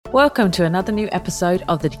Welcome to another new episode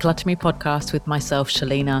of the Declutter Me podcast with myself,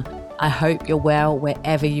 Shalina. I hope you're well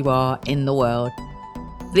wherever you are in the world.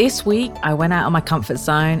 This week, I went out of my comfort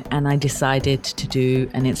zone and I decided to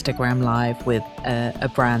do an Instagram live with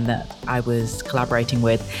a brand that I was collaborating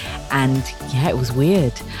with. And yeah, it was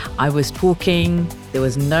weird. I was talking, there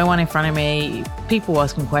was no one in front of me, people were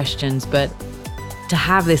asking questions, but to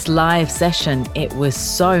have this live session, it was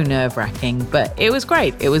so nerve-wracking, but it was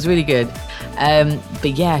great. It was really good.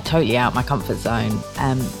 But yeah, totally out my comfort zone.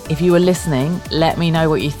 If you were listening, let me know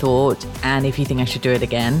what you thought and if you think I should do it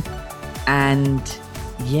again. And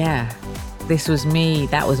yeah, this was me.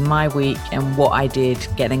 That was my week and what I did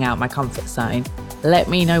getting out my comfort zone. Let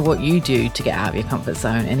me know what you do to get out of your comfort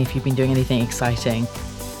zone and if you've been doing anything exciting,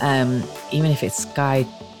 even if it's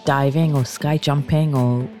skydiving or sky jumping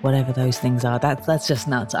or whatever those things are. That's just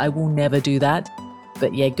nuts. I will never do that.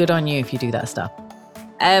 But yeah, good on you if you do that stuff.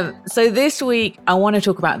 So this week, I want to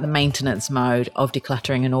talk about the maintenance mode of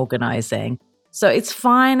decluttering and organizing. So it's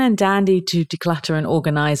fine and dandy to declutter and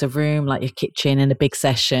organize a room like your kitchen in a big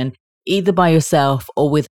session, either by yourself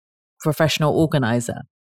or with a professional organizer.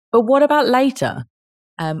 But what about later?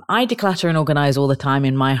 I declutter and organize all the time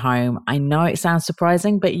in my home. I know it sounds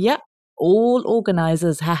surprising, but yep, all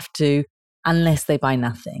organizers have to, unless they buy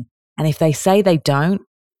nothing. And if they say they don't,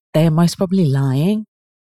 they are most probably lying.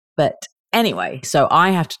 But anyway, so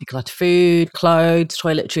I have to declutter food, clothes,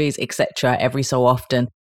 toiletries, etc. every so often,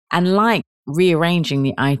 and like rearranging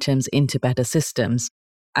the items into better systems.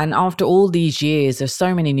 And after all these years, there's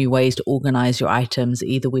so many new ways to organize your items,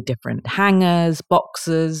 either with different hangers,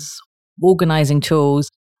 boxes, organizing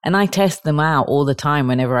tools. And I test them out all the time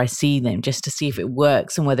whenever I see them, just to see if it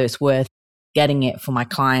works and whether it's worth getting it for my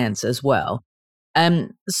clients as well.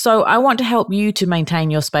 So I want to help you to maintain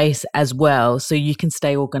your space as well, so you can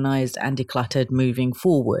stay organized and decluttered moving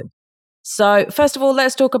forward. So first of all,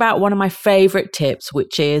 let's talk about one of my favorite tips,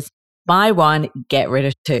 which is buy one, get rid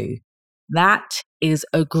of two. That is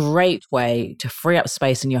a great way to free up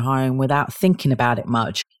space in your home without thinking about it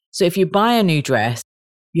much. So if you buy a new dress,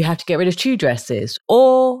 you have to get rid of two dresses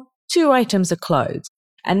or two items of clothes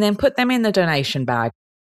and then put them in the donation bag.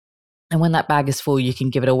 And when that bag is full, you can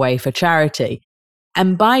give it away for charity.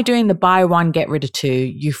 And by doing the buy one, get rid of two,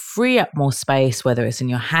 you free up more space, whether it's in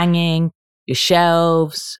your hanging, your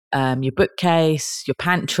shelves, your bookcase, your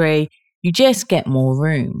pantry. You just get more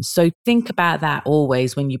room. So think about that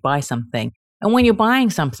always when you buy something. And when you're buying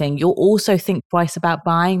something, you'll also think twice about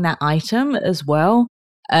buying that item as well.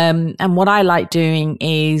 And what I like doing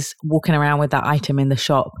is walking around with that item in the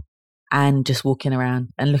shop and just walking around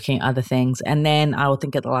and looking at other things. And then I will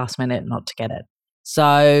think at the last minute not to get it.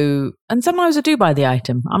 So, and sometimes I do buy the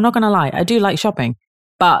item. I'm not going to lie. I do like shopping,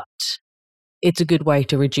 but it's a good way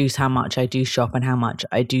to reduce how much I do shop and how much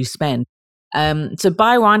I do spend. So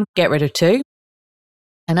buy one, get rid of two.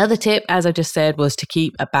 Another tip, as I just said, was to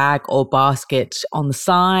keep a bag or basket on the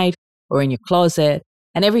side or in your closet.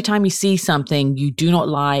 And every time you see something you do not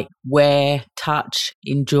like, wear, touch,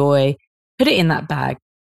 enjoy, put it in that bag.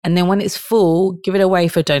 And then when it's full, give it away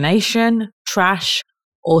for donation, trash,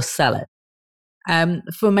 or sell it.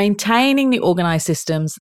 For maintaining the organized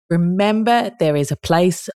systems, remember there is a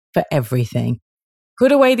place for everything.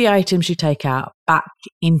 Put away the items you take out back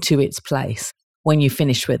into its place when you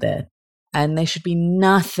finish with it. And there should be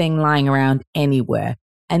nothing lying around anywhere.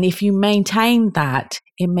 And if you maintain that,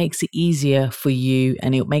 it makes it easier for you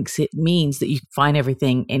and it means that you can find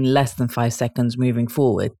everything in less than 5 seconds moving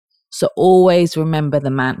forward. So always remember the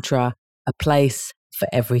mantra, a place for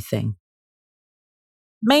everything.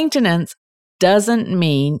 Maintenance doesn't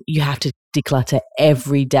mean you have to declutter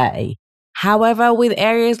every day. However, with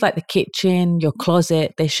areas like the kitchen, your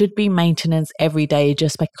closet, there should be maintenance every day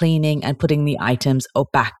just by cleaning and putting the items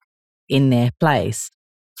back in their place.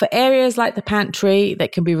 For areas like the pantry,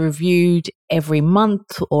 that can be reviewed every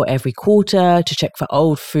month or every quarter to check for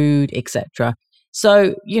old food, etc.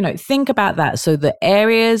 So, think about that. So the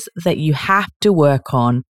areas that you have to work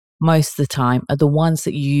on most of the time are the ones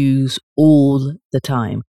that you use all the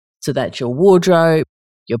time. So that's your wardrobe,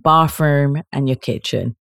 your bathroom, and your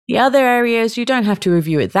kitchen. The other areas, you don't have to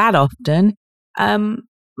review it that often.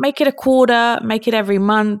 Make it a quarter, make it every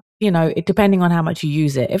month, depending on how much you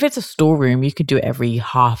use it. If it's a storeroom, you could do it every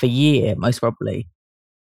half a year, most probably.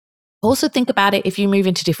 Also think about it if you move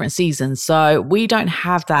into different seasons. So we don't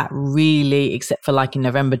have that really, except for like in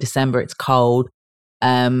November, December, it's cold.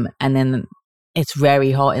 And then it's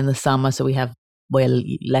very hot in the summer, so we have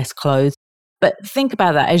way less clothes. But think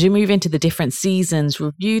about that as you move into the different seasons,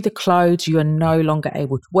 review the clothes you are no longer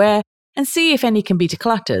able to wear and see if any can be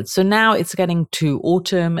decluttered. So now it's getting to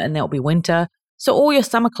autumn and there'll be winter. So all your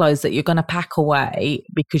summer clothes that you're going to pack away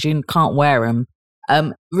because you can't wear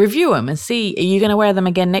them, review them and see, are you going to wear them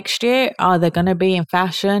again next year? Are they going to be in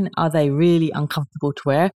fashion? Are they really uncomfortable to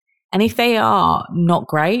wear? And if they are not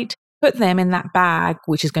great, put them in that bag,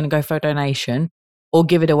 which is going to go for a donation, or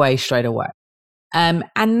give it away straight away. And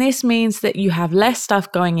this means that you have less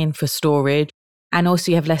stuff going in for storage, and also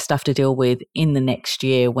you have less stuff to deal with in the next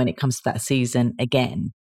year when it comes to that season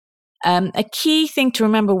again. A key thing to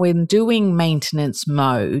remember when doing maintenance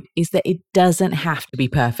mode is that it doesn't have to be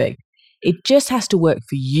perfect. It just has to work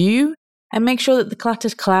for you, and make sure that the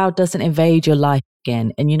cluttered cloud doesn't invade your life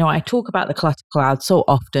again. And I talk about the cluttered cloud so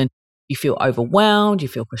often. You feel overwhelmed, you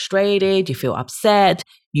feel frustrated, you feel upset,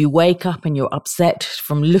 you wake up and you're upset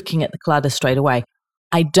from looking at the clutter straight away.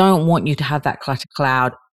 I don't want you to have that cluttered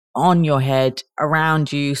cloud on your head,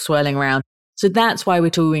 around you, swirling around. So that's why we're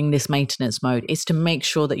doing this maintenance mode, is to make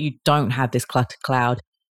sure that you don't have this cluttered cloud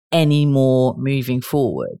anymore moving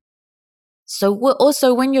forward. So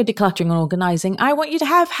also, when you're decluttering and organizing, I want you to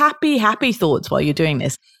have happy thoughts while you're doing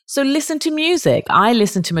this. So listen to music. I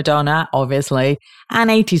listen to Madonna, obviously, and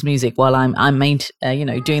 80s music while I'm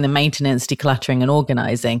doing the maintenance, decluttering, and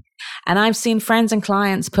organizing. And I've seen friends and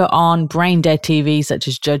clients put on brain dead TV such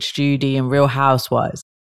as Judge Judy and Real Housewives,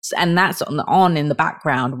 and that's on in the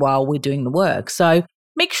background while we're doing the work. So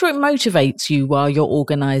make sure it motivates you while you're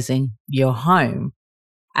organizing your home.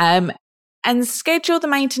 And schedule the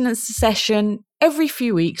maintenance session every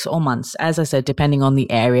few weeks or months, as I said, depending on the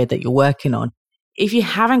area that you're working on. If you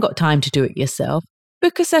haven't got time to do it yourself,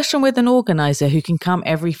 book a session with an organizer who can come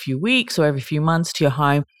every few weeks or every few months to your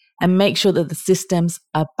home and make sure that the systems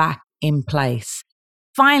are back in place.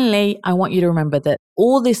 Finally, I want you to remember that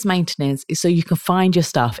all this maintenance is so you can find your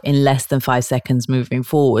stuff in less than 5 seconds moving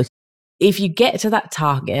forward. If you get to that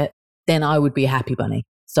target, then I would be a happy bunny.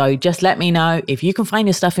 So just let me know if you can find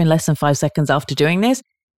your stuff in less than 5 seconds after doing this,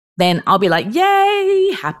 then I'll be like,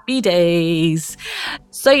 yay, happy days.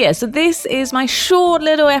 So this is my short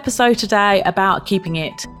little episode today about keeping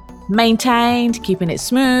it maintained, keeping it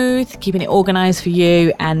smooth, keeping it organized for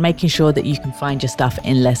you, and making sure that you can find your stuff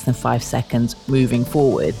in less than 5 seconds moving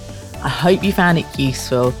forward. I hope you found it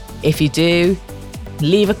useful. If you do,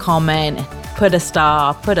 leave a comment, put a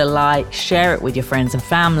star, put a like, share it with your friends and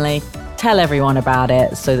family. Tell everyone about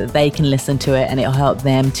it so that they can listen to it and it'll help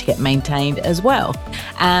them to get maintained as well.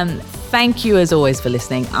 Thank you as always for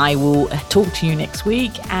listening. I will talk to you next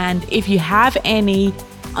week. And if you have any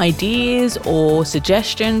ideas or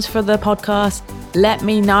suggestions for the podcast, let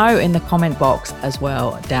me know in the comment box as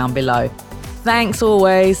well down below. Thanks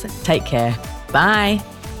always. Take care. Bye.